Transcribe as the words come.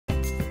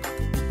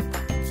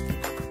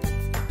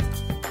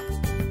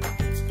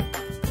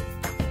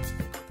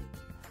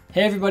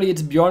Hey everybody,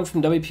 it's Bjorn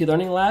from WP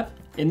Learning Lab.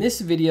 In this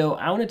video,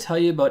 I want to tell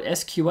you about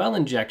SQL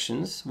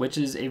injections, which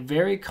is a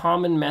very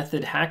common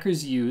method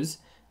hackers use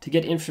to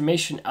get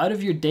information out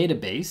of your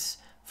database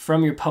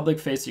from your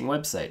public-facing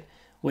website,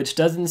 which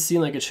doesn't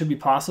seem like it should be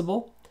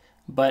possible,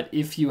 but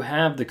if you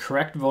have the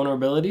correct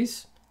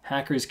vulnerabilities,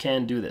 hackers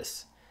can do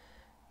this.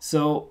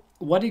 So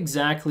what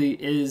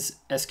exactly is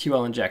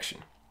SQL injection?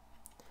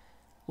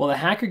 Well, the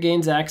hacker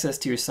gains access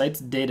to your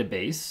site's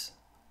database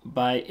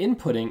by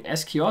inputting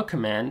SQL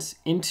commands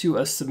into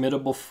a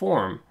submittable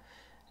form.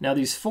 Now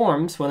these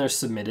forms, when they're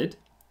submitted,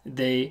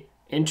 they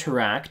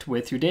interact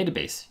with your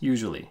database,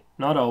 usually.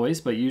 Not always,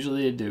 but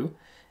usually they do.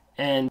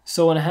 And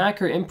so when a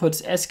hacker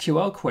inputs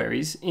SQL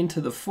queries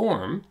into the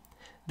form,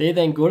 they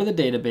then go to the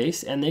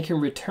database and they can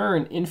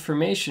return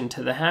information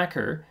to the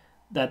hacker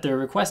that they're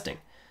requesting.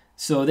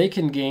 So they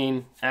can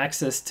gain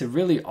access to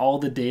really all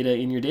the data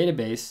in your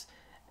database.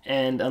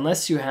 And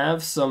unless you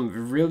have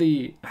some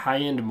really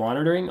high-end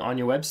monitoring on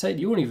your website,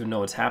 you won't even know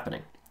what's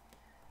happening.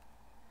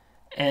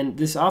 And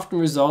this often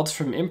results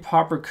from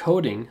improper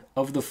coding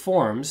of the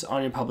forms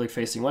on your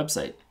public-facing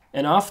website.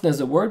 And often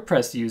as a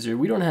WordPress user,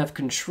 we don't have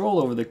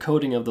control over the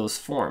coding of those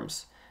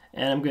forms.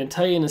 And I'm going to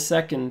tell you in a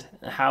second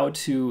how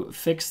to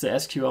fix the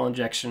SQL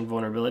injection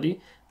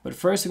vulnerability. But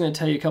first, I'm going to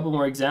tell you a couple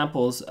more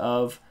examples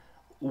of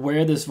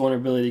where this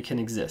vulnerability can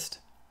exist.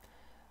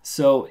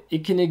 So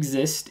it can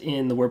exist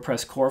in the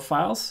WordPress core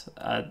files.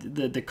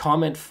 The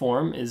comment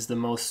form is the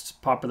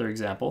most popular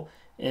example.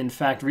 In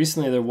fact,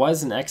 recently there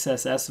was an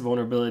XSS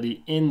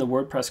vulnerability in the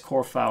WordPress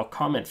core file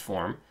comment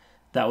form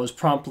that was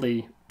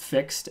promptly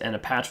fixed, and a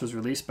patch was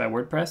released by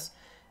WordPress,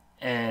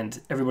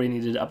 and everybody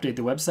needed to update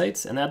their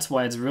websites. And that's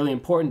why it's really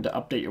important to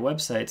update your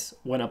websites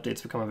when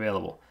updates become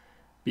available,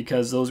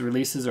 because those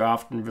releases are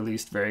often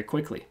released very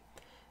quickly.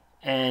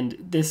 And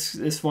this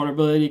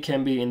vulnerability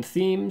can be in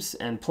themes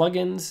and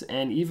plugins,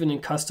 and even in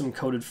custom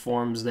coded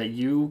forms that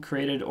you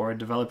created or a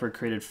developer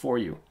created for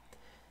you.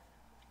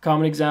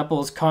 Common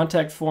examples: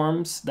 contact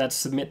forms that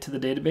submit to the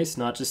database,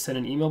 not just send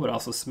an email, but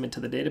also submit to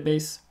the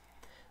database.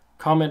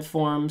 Comment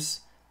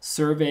forms,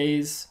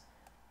 surveys,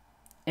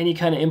 any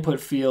kind of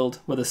input field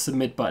with a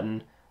submit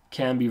button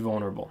can be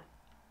vulnerable.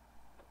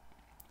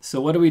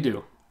 So what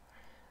do?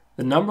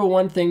 The number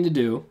one thing to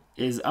do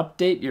is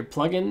update your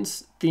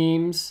plugins,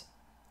 themes,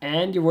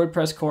 and your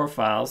WordPress core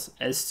files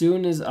as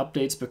soon as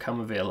updates become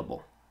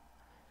available.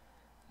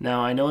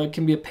 Now, I know it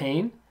can be a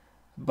pain,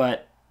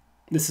 but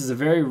this is a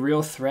very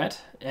real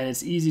threat, and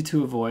it's easy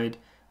to avoid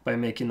by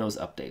making those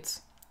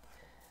updates.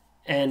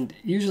 And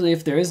usually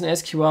if there is an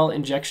SQL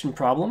injection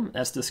problem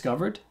that's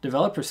discovered,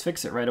 developers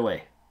fix it right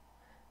away.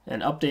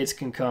 And updates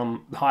can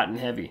come hot and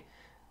heavy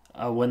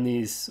when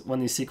these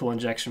SQL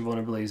injection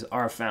vulnerabilities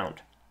are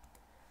found.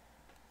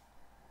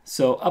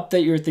 So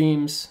update your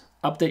themes,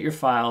 update your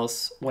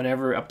files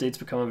whenever updates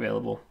become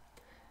available.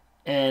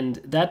 And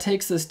that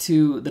takes us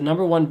to the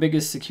number one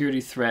biggest security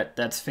threat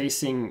that's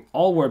facing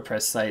all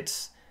WordPress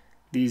sites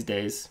these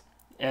days.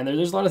 And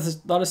there's a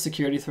lot of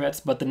security threats,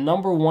 but the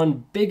number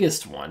one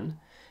biggest one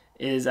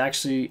is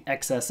actually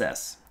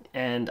XSS.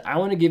 And I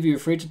want to give you a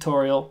free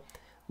tutorial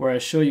where I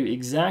show you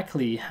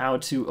exactly how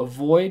to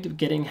avoid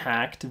getting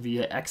hacked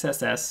via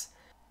XSS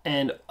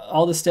and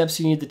all the steps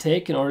you need to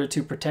take in order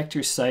to protect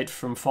your site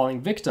from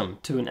falling victim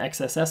to an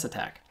XSS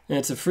attack. And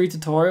it's a free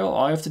tutorial.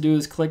 All you have to do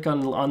is click on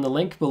the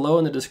link below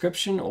in the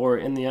description or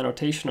in the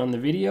annotation on the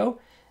video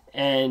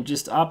and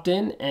just opt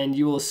in, and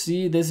you will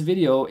see this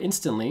video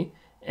instantly,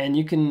 and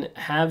you can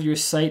have your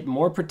site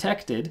more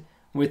protected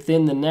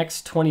within the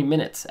next 20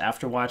 minutes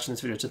after watching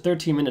this video. It's a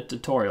 13-minute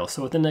tutorial,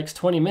 so within the next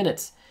 20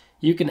 minutes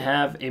you can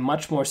have a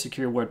much more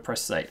secure WordPress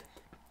site.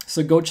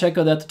 So go check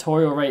out that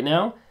tutorial right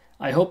now.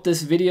 I hope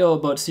this video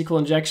about SQL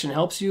injection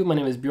helps you. My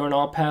name is Bjorn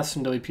Allpass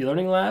from WP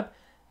Learning Lab.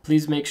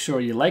 Please make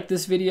sure you like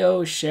this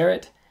video, share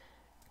it,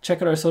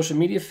 check out our social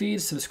media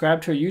feeds,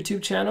 subscribe to our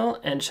YouTube channel,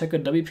 and check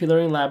out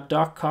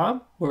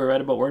WPLearningLab.com, where we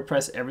write about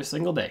WordPress every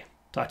single day.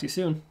 Talk to you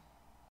soon.